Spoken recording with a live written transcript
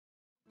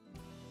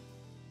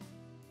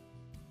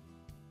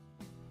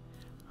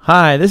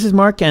Hi, this is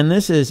Mark, and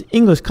this is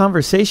English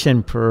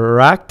Conversation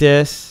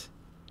Practice.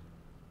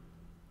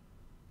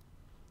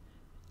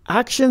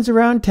 Actions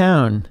around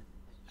town.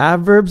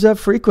 Adverbs of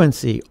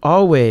frequency.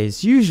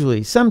 Always,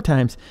 usually,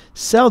 sometimes,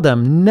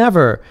 seldom,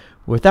 never.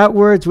 Without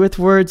words, with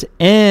words,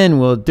 and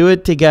we'll do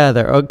it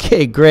together.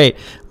 Okay, great.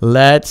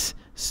 Let's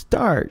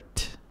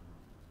start.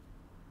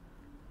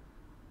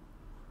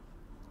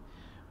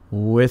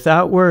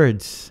 Without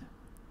words.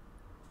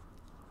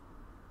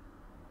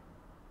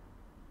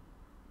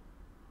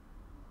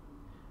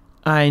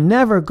 I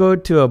never go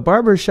to a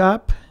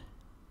barbershop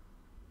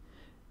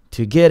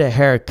to get a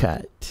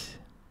haircut.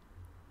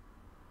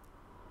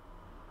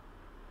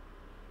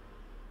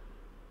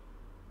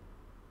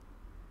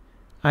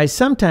 I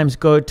sometimes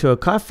go to a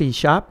coffee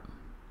shop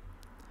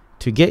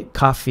to get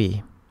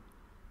coffee.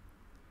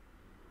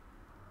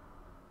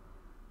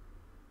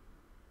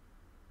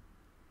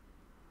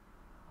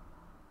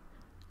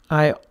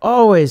 I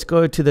always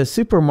go to the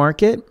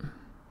supermarket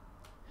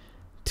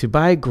to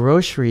buy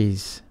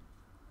groceries.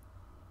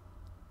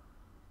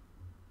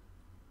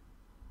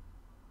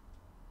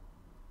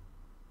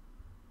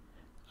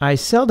 I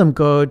seldom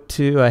go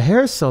to a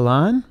hair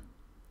salon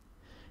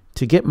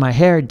to get my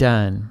hair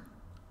done.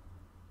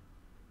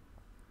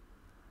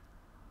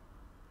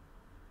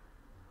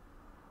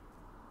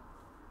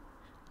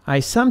 I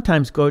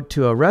sometimes go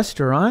to a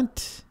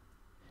restaurant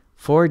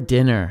for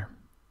dinner.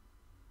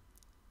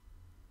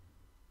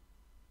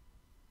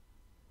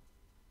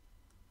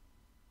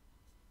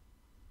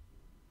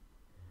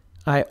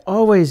 I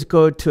always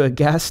go to a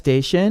gas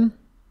station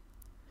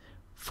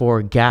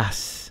for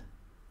gas.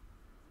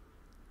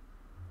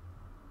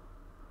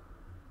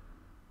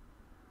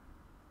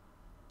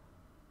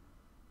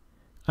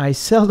 I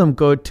seldom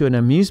go to an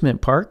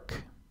amusement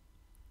park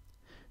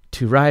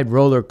to ride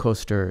roller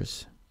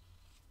coasters.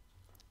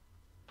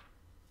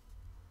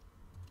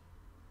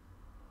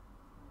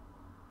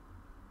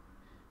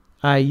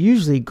 I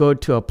usually go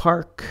to a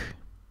park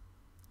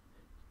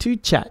to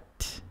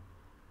chat.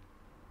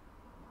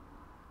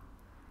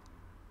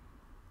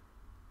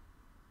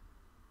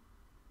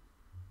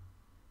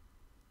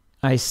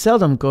 I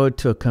seldom go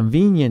to a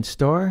convenience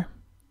store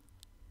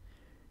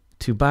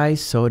to buy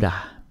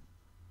soda.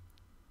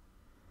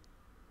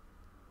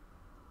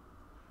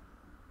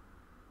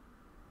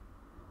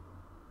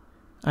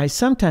 I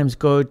sometimes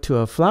go to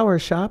a flower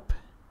shop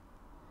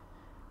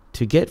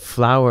to get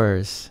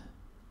flowers.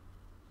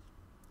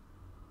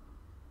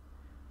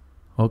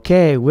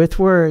 Okay, with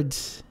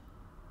words.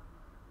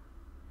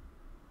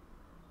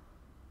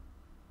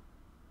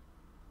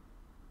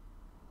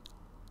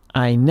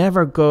 I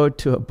never go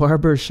to a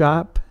barber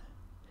shop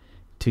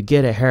to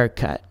get a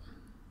haircut.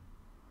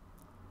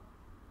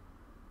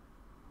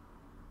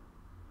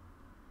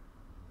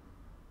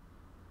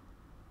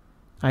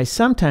 I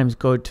sometimes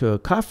go to a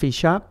coffee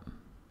shop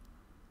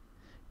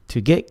to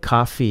get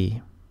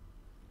coffee.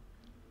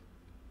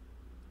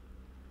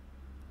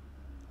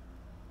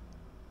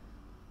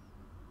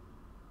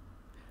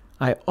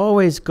 I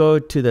always go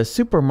to the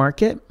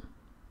supermarket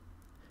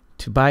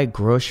to buy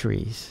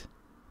groceries.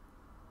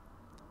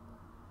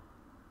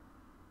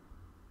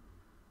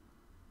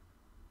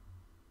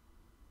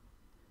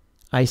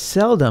 I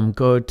seldom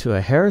go to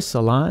a hair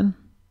salon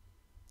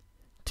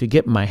to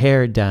get my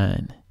hair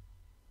done.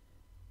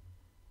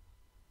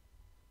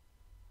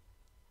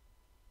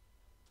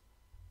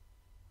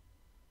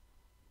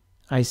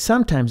 I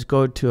sometimes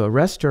go to a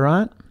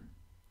restaurant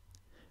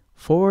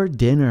for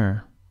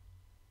dinner.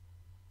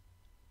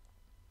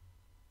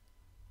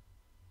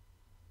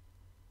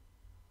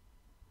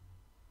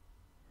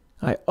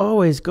 I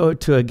always go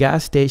to a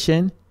gas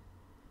station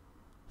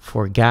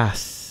for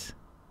gas.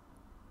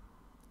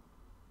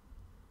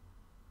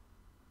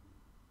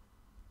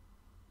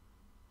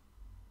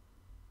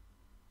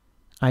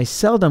 I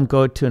seldom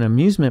go to an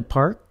amusement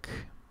park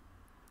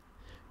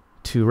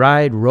to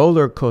ride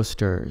roller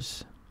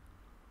coasters.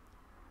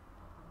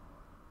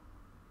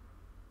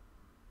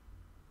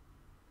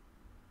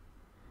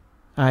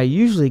 I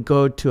usually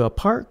go to a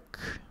park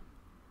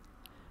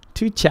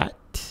to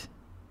chat.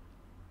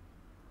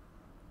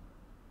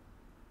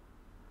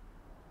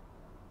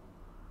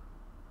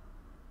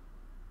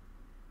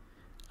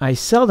 I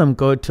seldom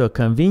go to a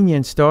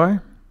convenience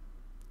store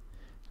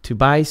to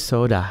buy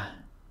soda.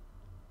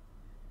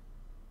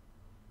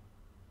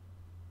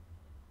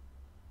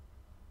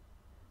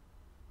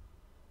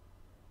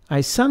 I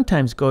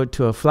sometimes go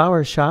to a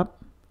flower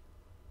shop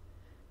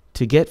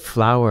to get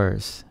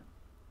flowers.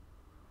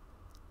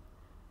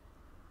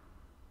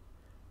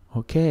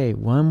 Okay,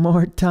 one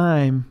more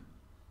time.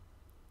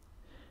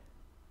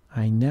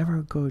 I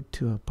never go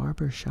to a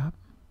barber shop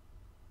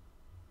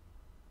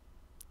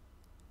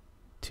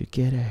to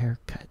get a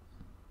haircut.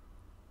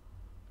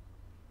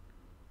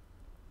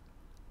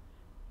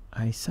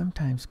 I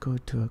sometimes go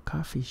to a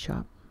coffee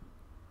shop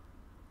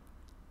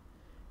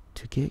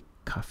to get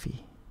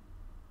coffee.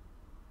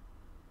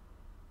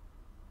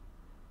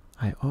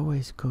 I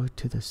always go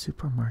to the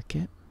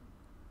supermarket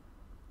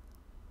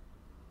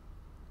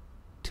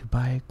to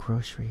buy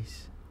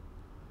groceries.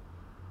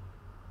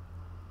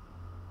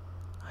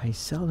 I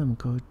seldom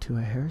go to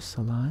a hair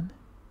salon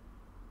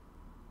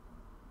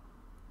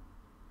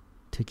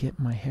to get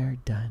my hair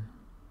done.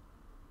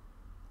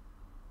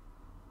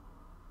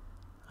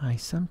 I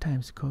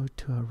sometimes go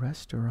to a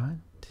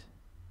restaurant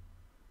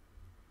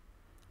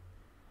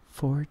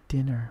for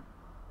dinner.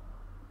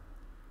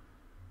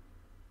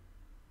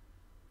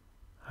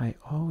 I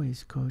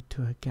always go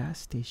to a gas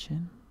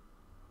station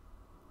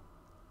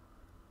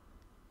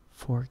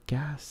for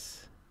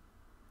gas.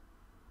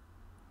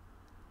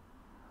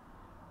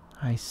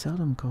 I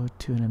seldom go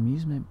to an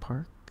amusement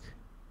park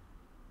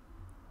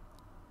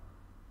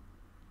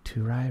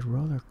to ride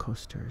roller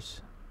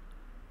coasters.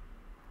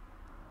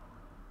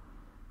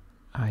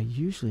 I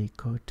usually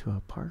go to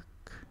a park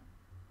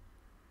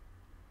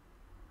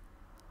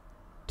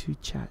to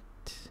chat.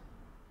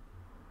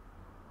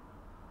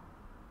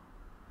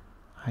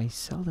 I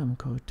seldom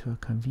go to a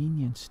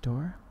convenience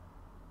store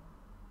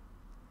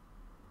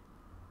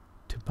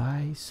to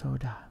buy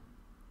soda.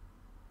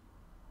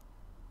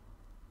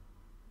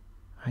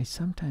 I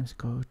sometimes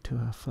go to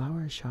a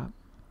flower shop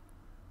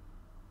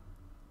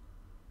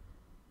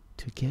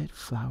to get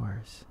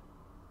flowers.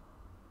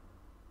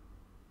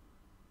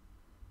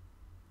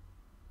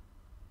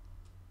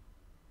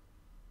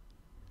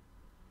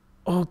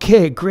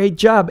 Okay, great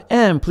job.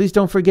 And please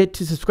don't forget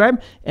to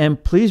subscribe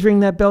and please ring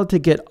that bell to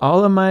get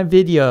all of my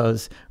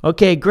videos.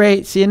 Okay,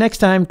 great. See you next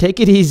time. Take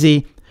it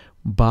easy.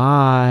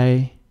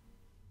 Bye.